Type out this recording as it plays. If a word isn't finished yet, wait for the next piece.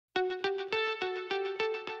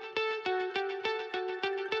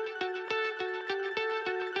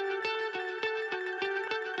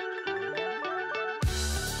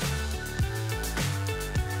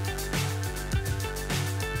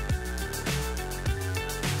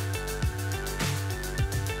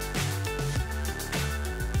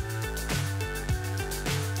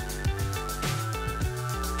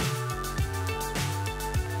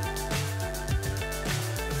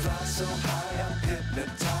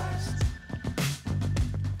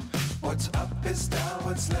What's up is down,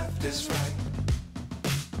 what's left is right.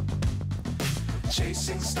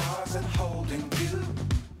 Chasing stars and holding you.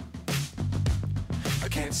 I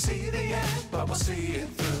can't see the end, but we'll see it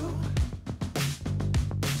through.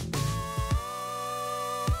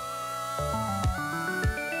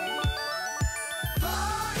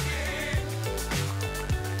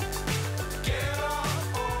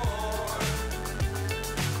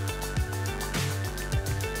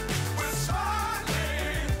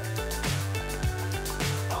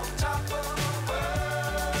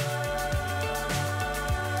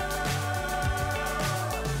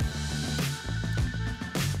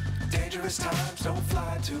 Times don't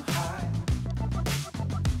fly too high.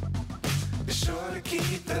 Be sure to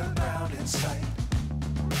keep the ground in sight.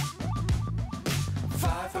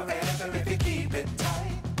 Fly forever if you keep it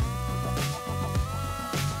tight.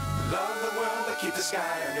 Love the world but keep the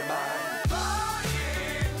sky on your mind.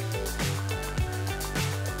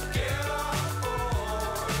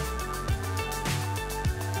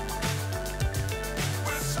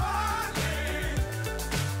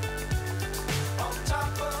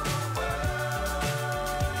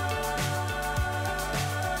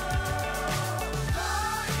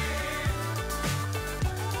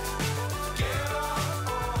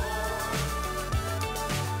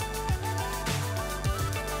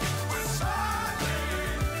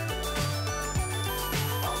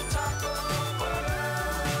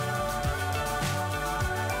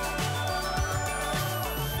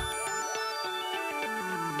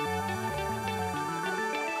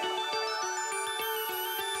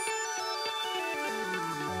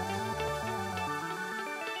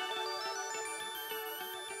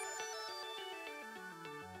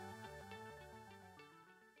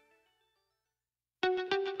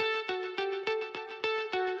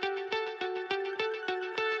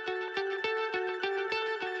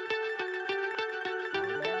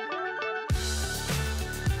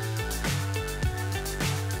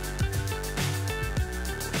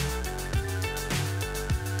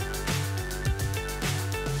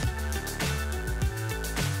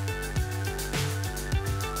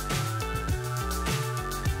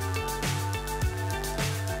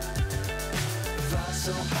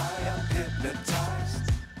 So high I'm hypnotized.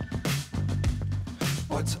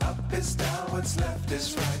 What's up is down, what's left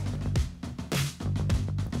is right.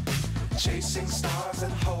 Chasing stars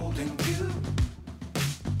and holding you.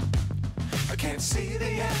 I can't see the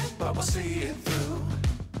end, but we'll see it through.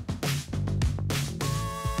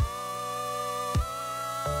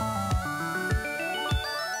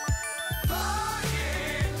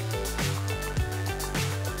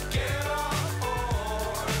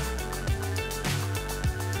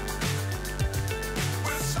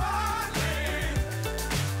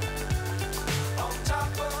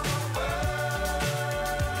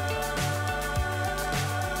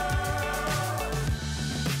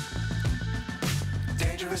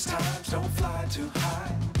 Times don't fly too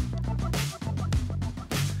high.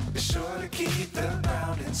 Be sure to keep the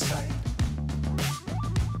ground in sight.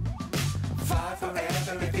 Fly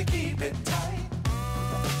forever if you keep it tight.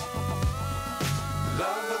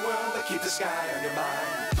 Love the world but keep the sky on your mind.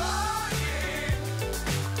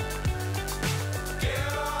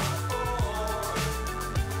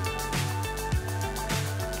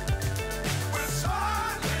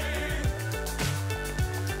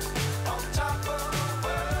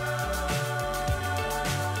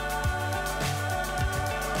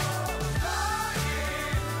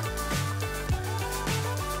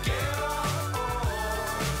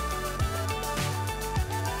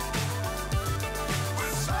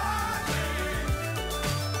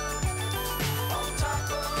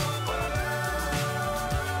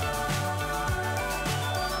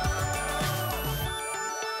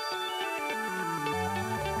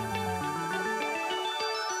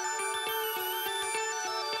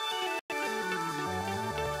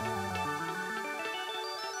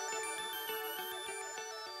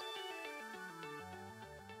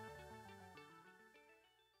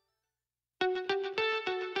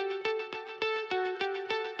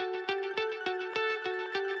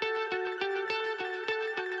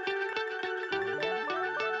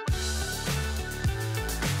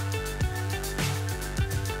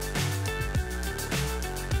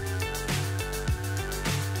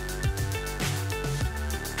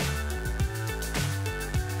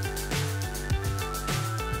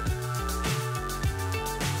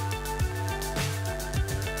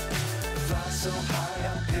 So high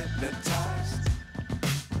I'm hypnotized.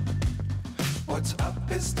 What's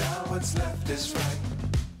up is down, what's left is right.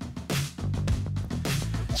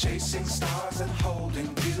 Chasing stars and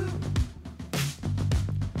holding you.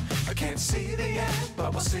 I can't see the end,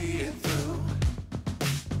 but we'll see it through.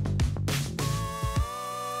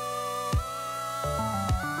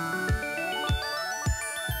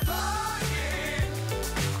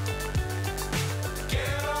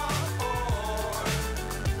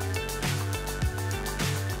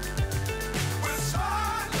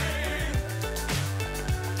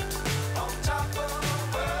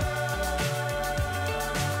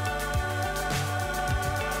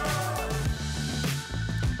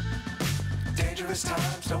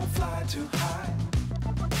 don't fly too high.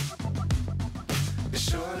 Be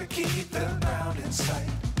sure to keep the ground in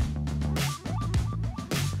sight.